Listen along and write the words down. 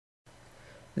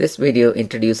This video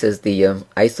introduces the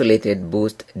isolated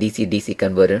boost DC-DC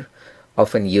converter,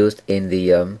 often used in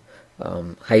the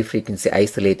high-frequency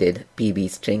isolated PV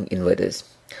string inverters.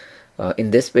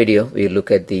 In this video, we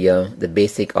look at the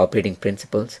basic operating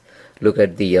principles, look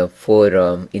at the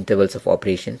four intervals of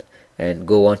operation, and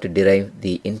go on to derive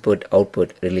the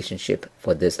input-output relationship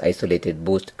for this isolated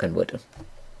boost converter.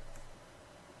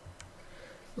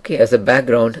 Okay, as a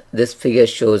background, this figure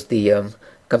shows the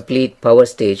complete power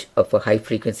stage of a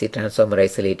high-frequency transformer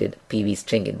isolated PV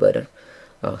string inverter,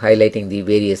 highlighting the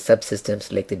various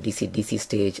subsystems like the DC-DC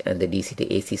stage and the DC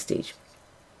to AC stage.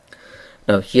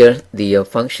 Now here, the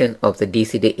function of the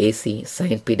DC to AC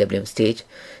sine PWM stage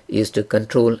is to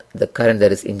control the current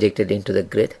that is injected into the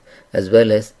grid, as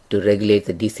well as to regulate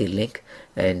the DC link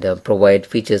and provide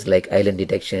features like island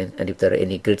detection, and if there are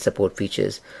any grid support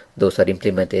features, those are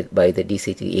implemented by the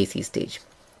DC to AC stage.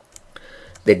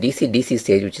 The DC-DC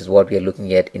stage, which is what we are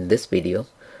looking at in this video,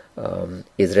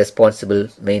 is responsible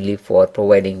mainly for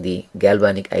providing the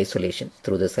galvanic isolation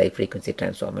through the high frequency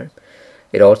transformer.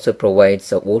 It also provides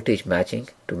voltage matching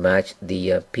to match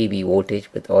the PV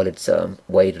voltage with all its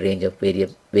wide range of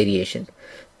variation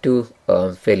to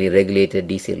fairly regulated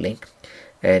DC link.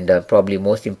 And probably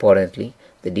most importantly,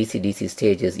 the DC-DC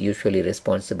stage is usually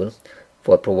responsible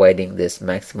for providing this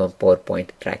maximum power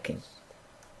point tracking.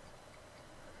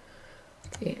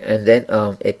 And then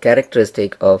a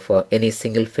characteristic of any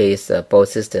single phase power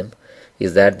system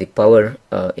is that the power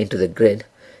into the grid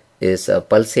is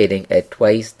pulsating at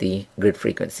twice the grid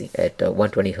frequency at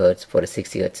 120 Hz for a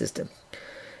 60 Hz system.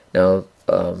 Now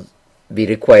we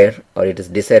require, or it is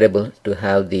desirable, to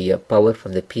have the power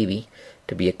from the PV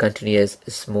to be a continuous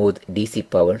smooth DC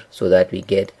power so that we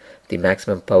get the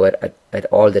maximum power at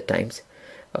all the times.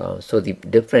 So the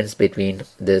difference between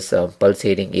this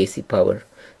pulsating AC power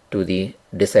to the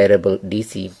desirable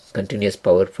DC continuous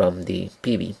power from the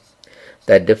PV,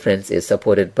 that difference is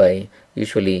supported by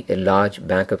usually a large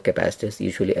bank of capacitors,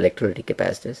 usually electrolytic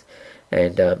capacitors,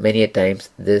 and many a times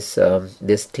this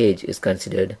stage is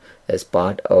considered as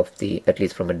part of the, at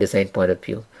least from a design point of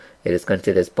view, it is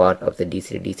considered as part of the DC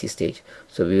to DC stage.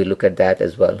 So we will look at that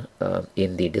as well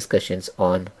in the discussions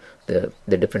on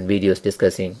the different videos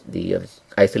discussing the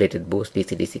isolated boost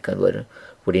DC-DC converter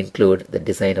would include the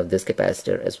design of this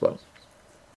capacitor as well.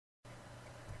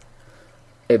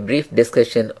 A brief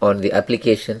discussion on the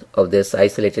application of this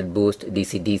isolated boost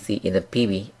DC-DC in a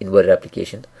PV inverter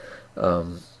application.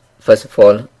 First of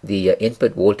all, the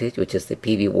input voltage, which is the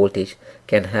PV voltage,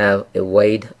 can have a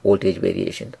wide voltage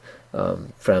variation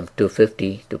from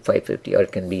 250 to 550, or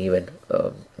it can be even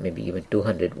maybe even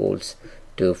 200 volts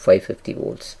to 550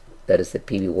 volts. That is the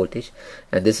PV voltage,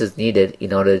 and this is needed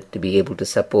in order to be able to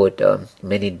support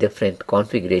many different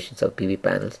configurations of PV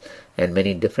panels and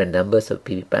many different numbers of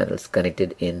PV panels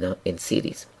connected in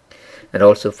series. And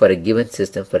also, for a given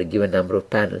system, for a given number of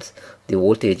panels, the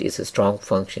voltage is a strong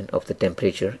function of the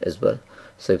temperature as well.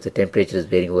 So if the temperature is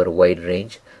varying over a wide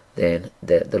range, then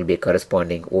there will be a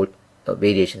corresponding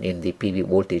variation in the PV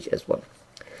voltage as well.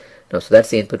 Now, so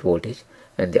that's the input voltage.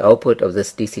 And the output of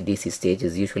this DC-DC stage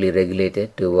is usually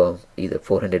regulated to either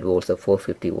 400 volts or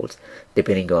 450 volts,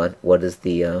 depending on what is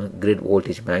the grid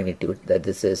voltage magnitude that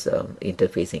this is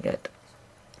interfacing at.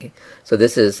 Okay. So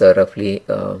this is roughly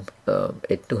a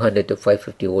 200 to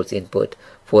 550 volts input,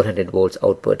 400 volts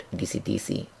output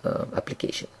DC-DC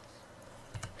application.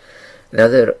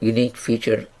 Another unique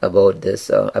feature about this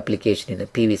application in a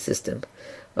PV system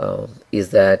is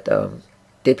that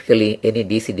typically any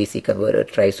DC-DC converter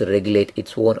tries to regulate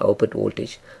its own output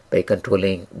voltage by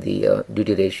controlling the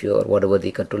duty ratio or whatever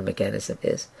the control mechanism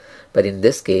is. But in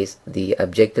this case, the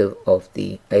objective of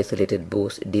the isolated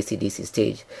boost DC-DC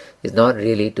stage is not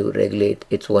really to regulate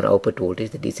its own output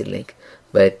voltage, the DC link,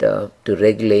 but to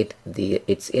regulate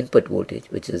its input voltage,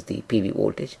 which is the PV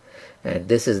voltage. And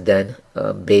this is done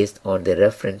based on the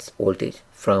reference voltage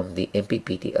from the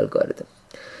MPPT algorithm.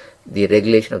 The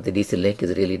regulation of the DC link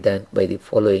is really done by the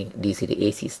following DC to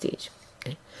AC stage.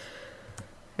 Okay.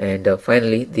 And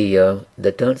finally,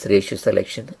 the turns ratio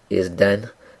selection is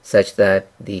done such that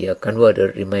the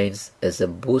converter remains as a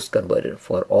boost converter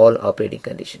for all operating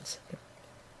conditions. Okay.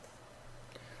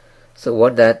 So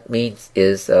what that means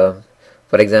is, for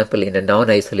example, in a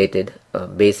non-isolated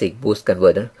basic boost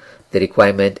converter, the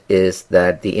requirement is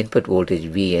that the input voltage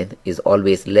Vn is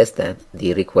always less than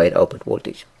the required output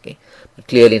voltage. Okay. But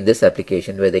clearly in this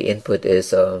application, where the input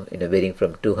is varying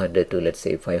from 200 to let's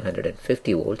say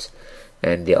 550 volts,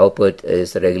 and the output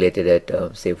is regulated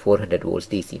at say 400 volts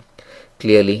DC,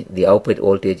 clearly the output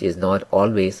voltage is not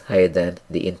always higher than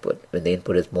the input. When the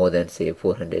input is more than say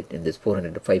 400, in this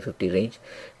 400 to 550 range,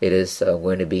 it is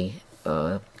going to be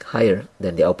higher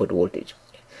than the output voltage.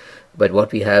 But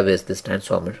what we have is this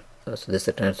transformer. So this is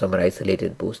a transformer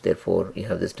isolated boost. Therefore, you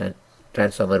have this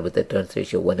transformer with a turns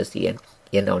ratio 1:n,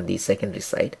 n on the secondary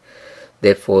side.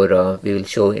 Therefore, we will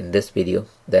show in this video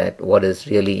that what is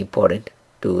really important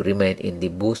to remain in the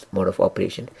boost mode of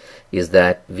operation is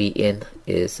that Vn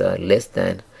is less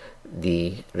than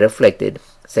the reflected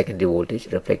secondary voltage,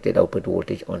 reflected output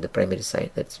voltage on the primary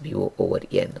side. That's Vo over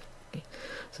N. Okay.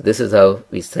 So this is how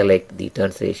we select the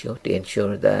turns ratio to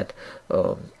ensure that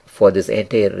for this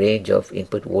entire range of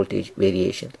input voltage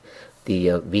variation, the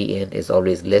Vn is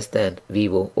always less than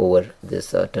Vo over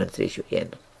this turns ratio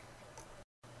N.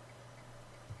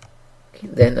 Okay,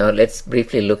 then let's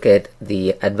briefly look at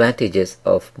the advantages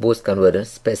of boost converter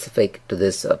specific to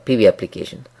this PV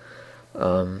application.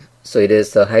 So it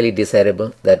is highly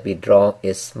desirable that we draw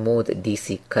a smooth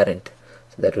DC current.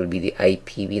 So that will be the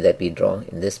IPV that we draw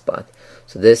in this path.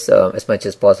 So this as much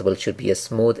as possible should be a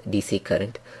smooth DC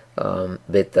current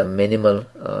with a minimal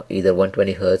either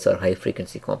 120 Hz or high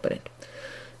frequency component.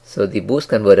 So the boost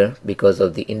converter, because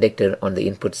of the inductor on the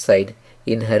input side,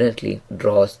 inherently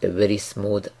draws a very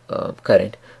smooth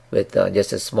current with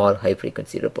just a small high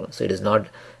frequency ripple. So it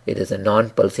is a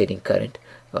non-pulsating current,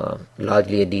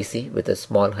 largely a DC with a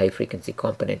small high frequency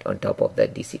component on top of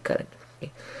that DC current.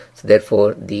 Okay. So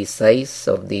therefore, the size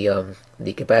of the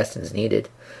capacitance needed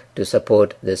to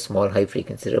support this small high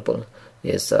frequency ripple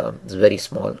is very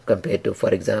small compared to, for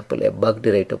example, a buck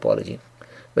derived topology,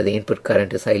 where the input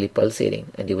current is highly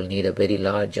pulsating and you will need a very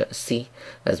large C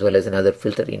as well as another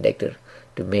filter inductor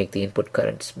to make the input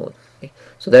current smooth. Okay.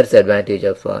 So that's the advantage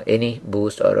of any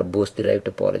boost or a boost derived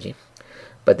topology.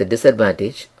 But the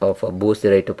disadvantage of a boost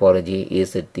derived topology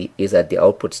is at the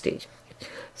output stage.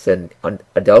 So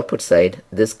at the output side,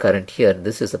 this current here,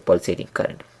 this is a pulsating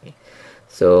current. Okay.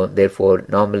 So therefore,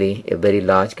 normally a very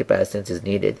large capacitance is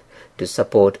needed to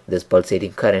support this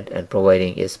pulsating current and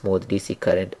providing a smooth DC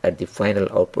current at the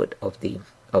final output of the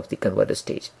converter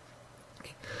stage.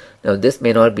 Okay. Now this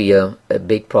may not be a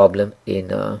big problem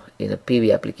in a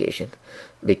PV application,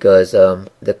 because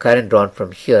the current drawn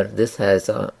from here, this has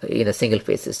in a single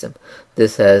phase system,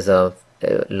 this has a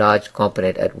large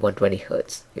component at 120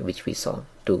 Hz, which we saw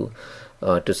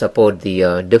to support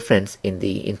the difference in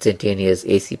the instantaneous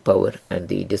AC power and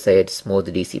the desired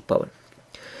smooth DC power.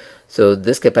 So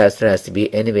this capacitor has to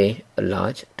be anyway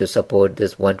large to support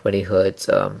this 120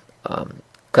 Hz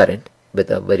current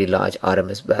with a very large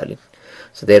RMS value.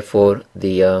 So therefore,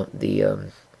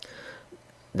 the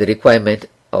requirement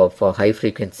of a high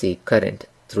frequency current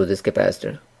through this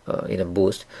capacitor in a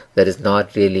boost, that is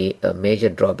not really a major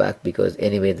drawback, because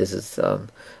anyway this is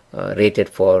rated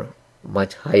for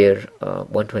much higher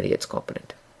 120 Hz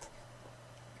component.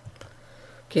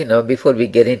 Okay, now before we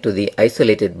get into the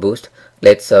isolated boost,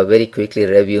 let's very quickly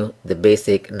review the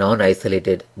basic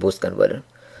non-isolated boost converter.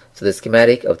 So the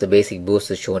schematic of the basic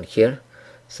boost is shown here.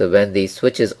 So when the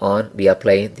switch is on, we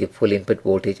apply the full input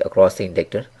voltage across the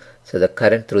inductor. So the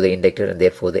current through the inductor and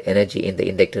therefore the energy in the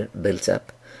inductor builds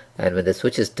up. And when the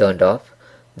switch is turned off,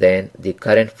 then the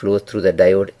current flows through the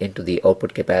diode into the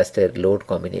output capacitor load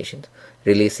combination,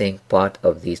 releasing part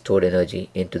of the stored energy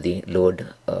into the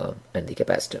load and the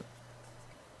capacitor.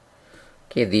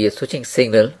 Okay, the switching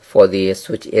signal for the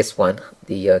switch S1,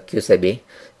 the Q sub A,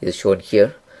 is shown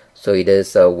here. So it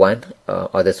is 1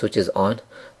 or the switch is on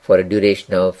for a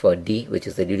duration of D, which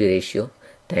is the duty ratio,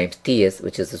 times Ts,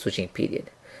 which is the switching period.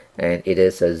 And it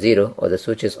is 0 or the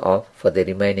switch is off for the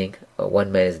remaining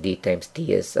 1 minus D times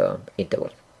Ts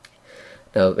interval.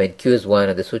 Now when Q is 1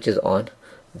 and the switch is on,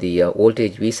 the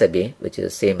voltage V sub A, which is the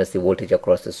same as the voltage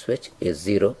across the switch, is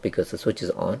 0 because the switch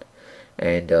is on.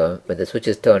 And when the switch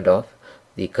is turned off,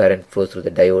 the current flows through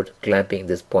the diode, clamping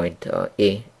this point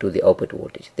A to the output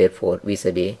voltage. Therefore, V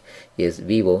sub A is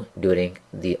Vo during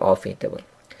the off interval.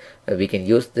 We can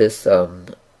use this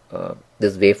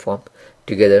this waveform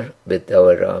together with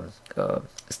our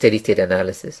steady state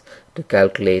analysis to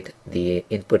calculate the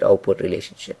input-output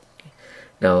relationship.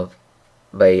 Now,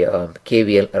 by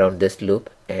KVL around this loop,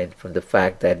 and from the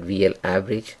fact that VL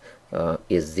average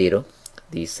is 0,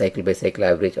 the cycle by cycle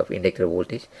average of inductor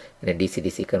voltage in a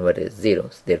DC-DC converter is 0.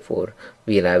 So therefore,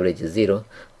 VL average is 0.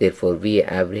 Therefore,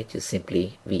 VA average is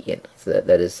simply Vn. So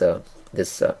that is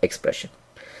this expression.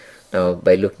 Now,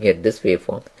 by looking at this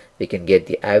waveform, we can get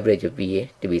the average of VA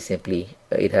to be simply,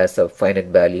 it has a finite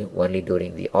value only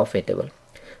during the off interval,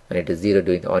 and it is 0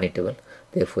 during the on interval.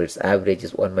 Therefore, its average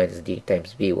is 1 minus D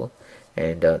times Vo,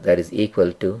 and that is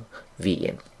equal to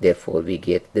Vn. Therefore, we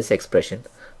get this expression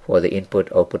for the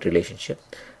input-output relationship.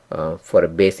 For a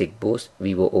basic boost,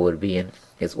 Vo over Vn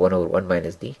is 1 over 1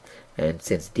 minus D, and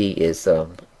since D is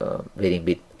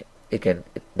varying the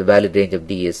valid range of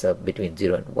D is between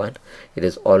 0 and 1. It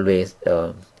is always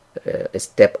a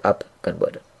step up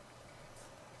converter.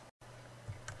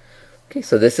 Okay,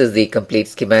 so this is the complete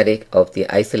schematic of the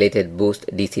isolated boost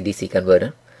DC-DC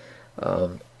converter.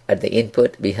 At the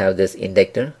input we have this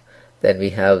inductor, then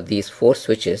we have these 4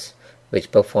 switches which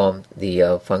perform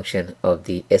the function of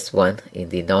the S1 in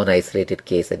the non-isolated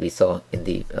case that we saw in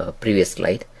the previous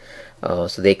slide.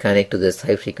 So they connect to this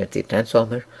high frequency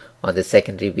transformer. On the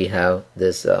secondary we have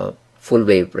this full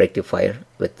wave rectifier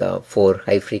with 4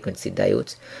 high frequency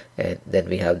diodes, and then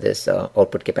we have this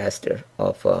output capacitor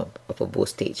of a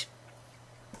boost stage.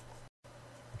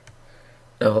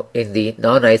 Now in the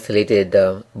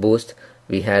non-isolated boost,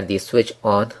 we had the switch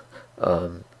on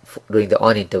during the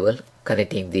on interval,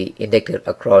 connecting the inductor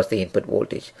across the input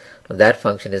voltage. Now that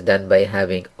function is done by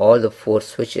having all the 4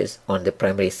 switches on the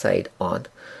primary side on.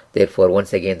 Therefore,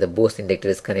 once again the boost inductor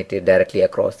is connected directly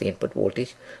across the input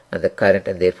voltage, and the current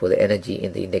and therefore the energy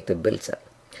in the inductor builds up.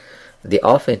 The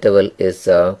off interval is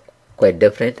quite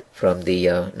different from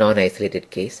the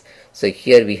non-isolated case. So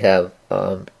here we have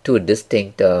 2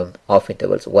 distinct off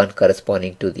intervals, one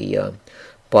corresponding to the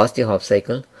positive half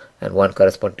cycle and one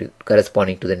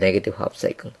corresponding to the negative half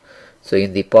cycle. So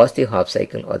in the positive half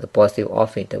cycle or the positive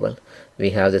off interval, we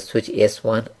have the switch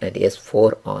S1 and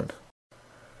S4 on.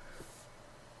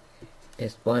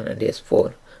 S1 and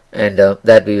S4, and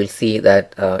that we will see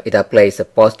that it applies a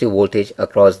positive voltage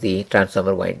across the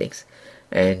transformer windings.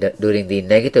 And during the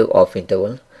negative off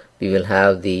interval, we will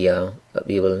have the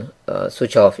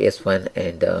switch off S1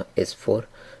 and S4.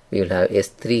 We will have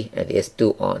S3 and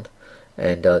S2 on,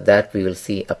 and that we will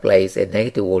see applies a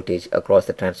negative voltage across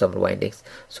the transformer windings,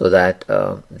 so that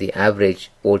the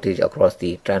average voltage across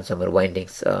the transformer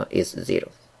windings is 0.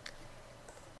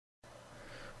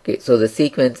 Okay, so the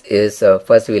sequence is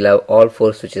first we will have all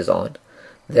 4 switches on,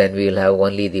 then we will have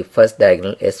only the first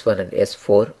diagonal S1 and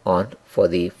S4 on for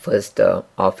the first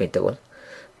off interval.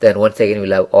 Then once again we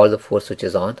will have all the 4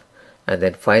 switches on, and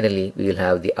then finally we will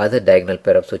have the other diagonal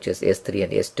pair of switches S3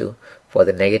 and S2 for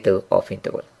the negative off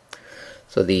interval.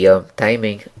 So the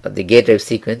timing of the gate drive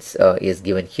sequence is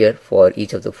given here for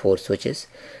each of the 4 switches.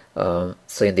 So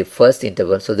in the first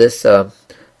interval, so this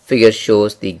figure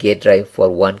shows the gate drive for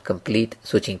one complete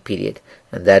switching period,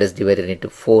 and that is divided into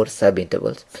 4 sub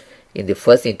intervals. In the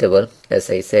first interval, as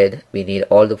I said, we need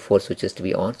all the 4 switches to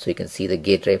be on, so you can see the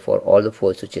gate drive for all the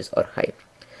 4 switches are high.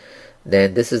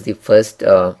 Then this is the first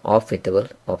off interval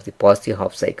of the positive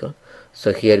half cycle.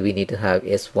 So here we need to have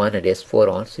S1 and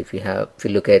S4 on. So if you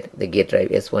look at the gate drive,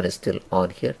 S1 is still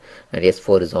on here and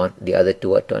S4 is on, the other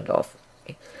 2 are turned off.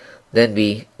 Okay. Then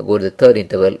we go to the third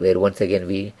interval, where once again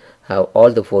we have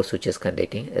all the 4 switches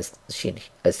conducting as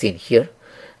seen here.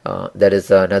 That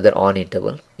is another on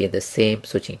interval in the same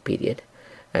switching period.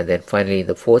 And then finally in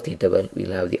the fourth interval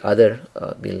we'll have the other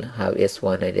we'll have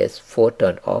S1 and S4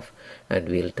 turned off, and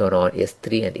we'll turn on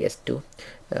S3 and S2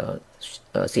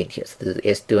 seen here. So this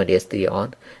is S2 and S3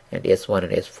 on, and S1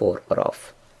 and S4 are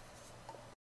off.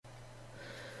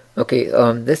 Okay,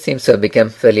 this seems to have become a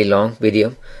fairly long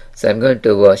video, so I'm going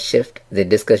to shift the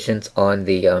discussions on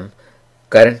the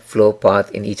current flow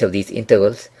path in each of these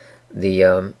intervals,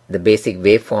 the basic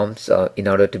waveforms in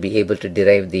order to be able to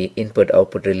derive the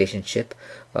input-output relationship.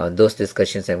 Those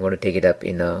discussions I'm going to take it up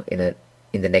in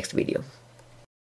the next video.